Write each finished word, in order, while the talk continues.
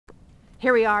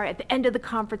here we are at the end of the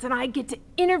conference, and I get to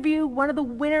interview one of the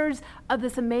winners of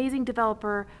this amazing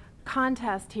developer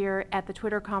contest here at the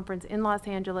Twitter conference in Los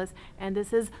Angeles. And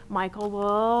this is Michael.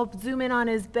 We'll zoom in on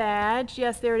his badge.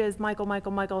 Yes, there it is, Michael.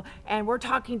 And we're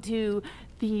talking to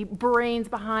the brains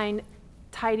behind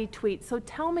TidyTweet. So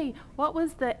tell me, what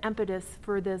was the impetus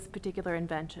for this particular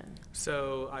invention?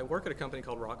 So I work at a company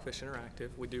called RockFish Interactive.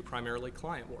 We do primarily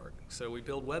client work. So we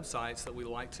build websites that we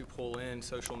like to pull in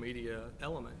social media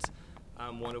elements,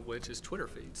 one of which is Twitter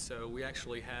feeds. So we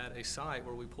actually had a site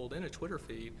where we pulled in a Twitter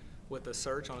feed with a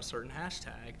search on a certain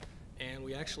hashtag, and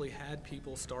we actually had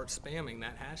people start spamming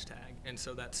that hashtag. And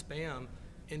so that spam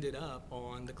ended up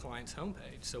on the client's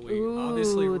homepage. So we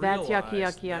obviously realized that's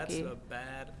yucky. that's a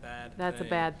bad That's thing. a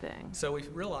bad thing. So we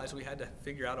realized we had to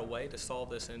figure out a way to solve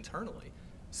this internally.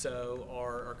 So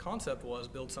our concept was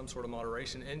build some sort of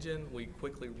moderation engine. We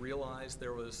quickly realized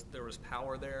there was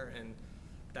power there, and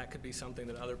that could be something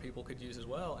that other people could use as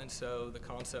well. And so the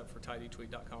concept for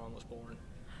TidyTweet.com was born.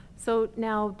 So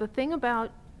now the thing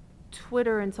about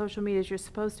Twitter and social media is you're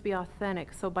supposed to be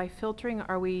authentic. So by filtering,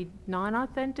 are we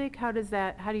non-authentic? How do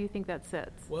you think that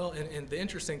sits? Well, and the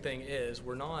interesting thing is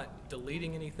we're not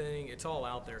deleting anything. It's all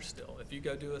out there still. If you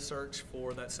go do a search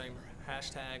for that same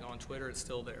hashtag on Twitter, it's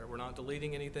still there. We're not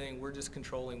deleting anything. We're just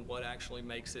controlling what actually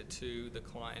makes it to the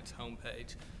client's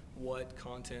homepage, what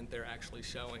content they're actually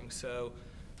showing. So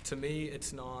to me,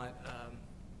 it's not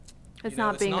it's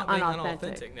not being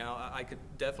unauthentic. Now, I could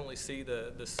definitely see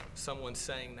someone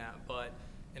saying that, but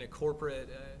in a corporate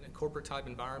type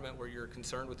environment where you're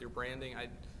concerned with your branding, I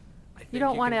think you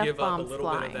can give up a little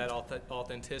bit of that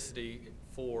authenticity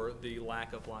for the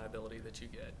lack of liability that you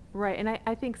get. Right, and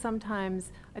I think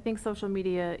sometimes, social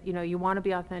media, you want to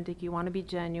be authentic, you want to be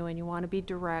genuine, you want to be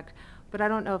direct, but I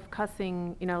don't know if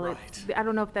cussing, right. I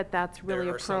don't know if that's really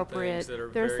appropriate.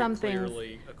 There are some things that are very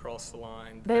clearly across the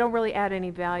line. They don't really add any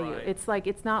value. Right.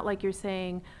 It's not like you're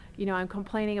saying, I'm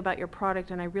complaining about your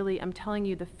product and I'm telling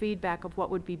you the feedback of what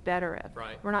would be better if.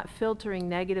 Right. We're not filtering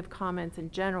negative comments in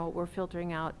general, we're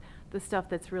filtering out the stuff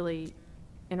that's really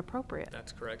inappropriate.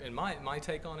 That's correct. And my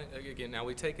take on it, again, now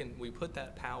we put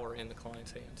that power in the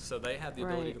client's hands. So they have the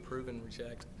ability to prove and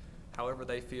reject however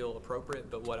they feel appropriate.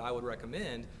 But what I would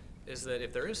recommend is that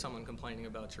if there is someone complaining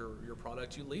about your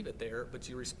product, you leave it there, but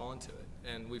you respond to it.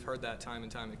 And we've heard that time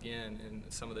and time again in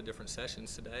some of the different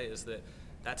sessions today, is that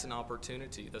that's an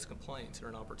opportunity, those complaints are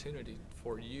an opportunity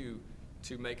for you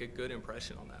to make a good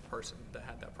impression on that person that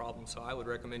had that problem. So I would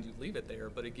recommend you leave it there,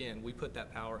 but again, we put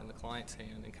that power in the client's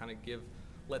hand and kind of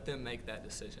let them make that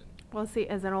decision. Well, see,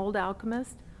 as an old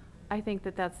alchemist, I think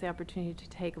that's the opportunity to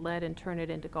take lead and turn it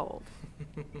into gold.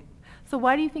 So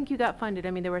why do you think you got funded?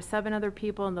 I mean, there were 7 other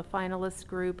people in the finalist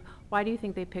group. Why do you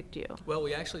think they picked you? Well,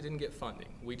 we actually didn't get funding.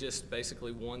 We just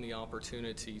basically won the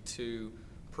opportunity to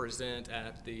present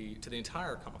to the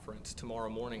entire conference tomorrow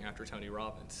morning after Tony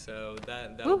Robbins. So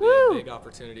that'll be a big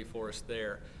opportunity for us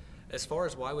there. As far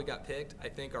as why we got picked, I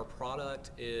think our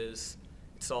product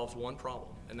solves one problem,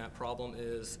 and that problem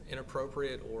is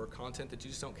inappropriate or content that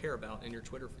you just don't care about in your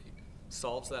Twitter feed.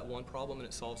 Solves that one problem, and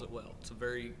it solves it well. It's a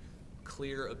very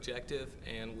clear objective,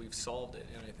 and we've solved it,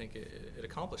 and I think it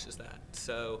accomplishes that.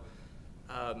 So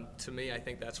to me, I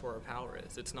think that's where our power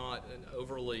is. It's not an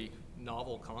overly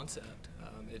novel concept.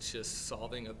 It's just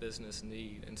solving a business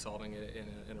need and solving it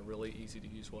in a really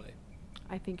easy-to-use way.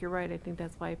 I think you're right. I think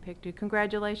that's why I picked you.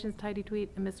 Congratulations, TidyTweet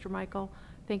and Mr. Michael.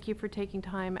 Thank you for taking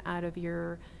time out of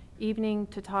your evening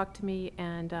to talk to me,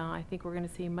 and I think we're going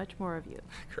to see much more of you.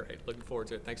 Great. Looking forward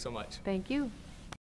to it. Thanks so much. Thank you.